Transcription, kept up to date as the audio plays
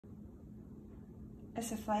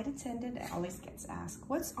As a flight attendant, I always get asked,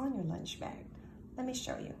 what's on your lunch bag? Let me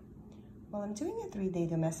show you. Well, I'm doing a 3-day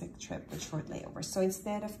domestic trip with short layovers, so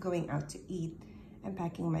instead of going out to eat, I'm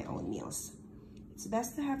packing my own meals. It's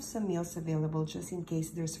best to have some meals available just in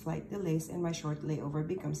case there's flight delays and my short layover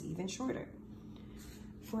becomes even shorter.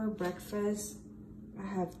 For breakfast, I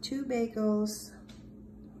have 2 bagels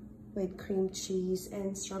with cream cheese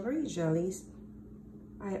and strawberry jellies.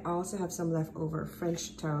 I also have some leftover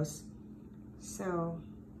French toast, so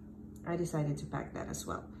I decided to pack that as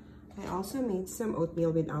well. I also made some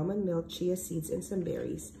oatmeal with almond milk, chia seeds, and some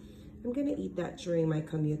berries. I'm gonna eat that during my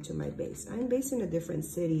commute to my base. I'm based in a different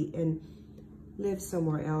city and live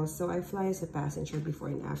somewhere else, so I fly as a passenger before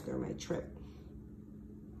and after my trip.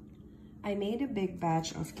 I made a big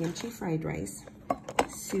batch of kimchi fried rice.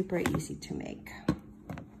 Super easy to make.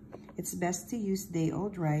 It's best to use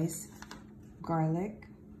day-old rice, garlic,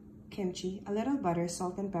 kimchi, a little butter,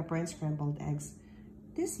 salt and pepper, and scrambled eggs.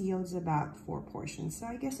 This yields about 4 portions, so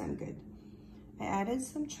I guess I'm good. I added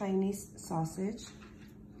some Chinese sausage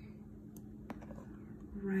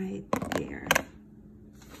right there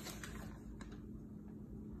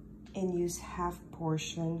and use half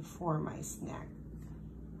portion for my snack.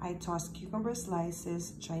 I tossed cucumber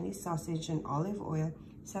slices, Chinese sausage, and olive oil,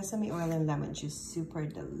 sesame oil, and lemon juice. Super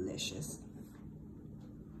delicious.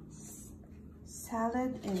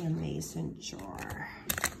 Salad in a mason jar.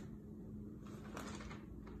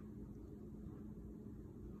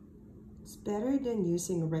 It's better than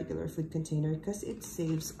using a regular food container because it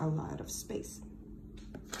saves a lot of space.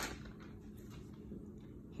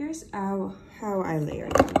 Here's how I layer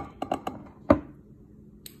them.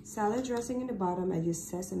 Salad dressing in the bottom, I use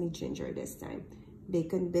sesame ginger this time.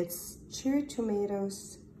 Bacon bits, cherry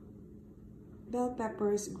tomatoes, bell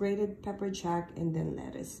peppers, grated pepper jack, and then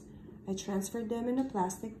lettuce. I transferred them in a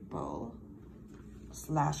plastic bowl /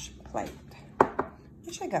 plate,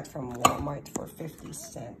 which I got from Walmart for 50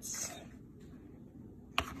 cents.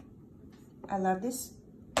 I love this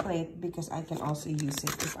plate because I can also use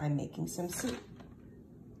it if I'm making some soup.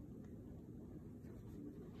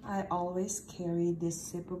 I always carry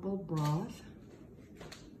this sippable broth,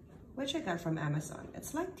 which I got from Amazon.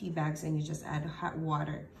 It's like tea bags and you just add hot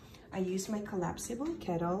water. I use my collapsible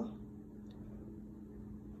kettle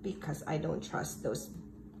because I don't trust those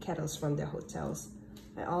kettles from the hotels.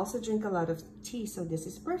 I also drink a lot of tea, so this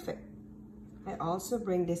is perfect. I also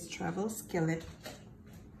bring this travel skillet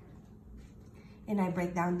and I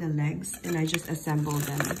break down the legs and I just assemble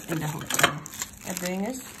them in the hotel. I bring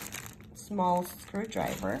a small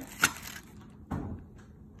screwdriver.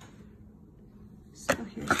 So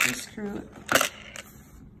here's the screw.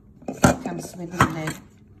 It comes with a lid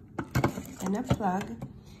and a plug.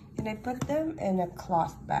 And I put them in a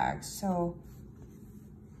cloth bag so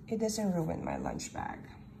it doesn't ruin my lunch bag.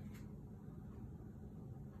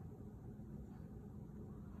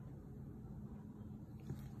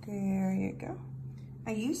 There you go.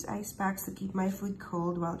 I use ice packs to keep my food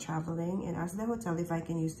cold while traveling, and ask the hotel if I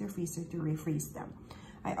can use their freezer to refreeze them.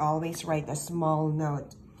 I always write a small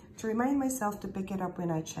note to remind myself to pick it up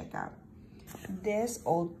when I check out. This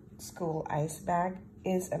old school ice bag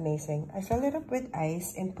is amazing. I fill it up with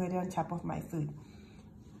ice and put it on top of my food.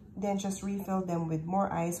 Then just refill them with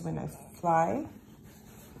more ice when I fly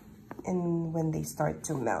and when they start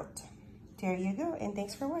to melt. There you go, and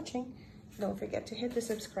thanks for watching. Don't forget to hit the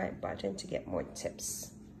subscribe button to get more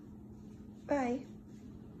tips. Bye.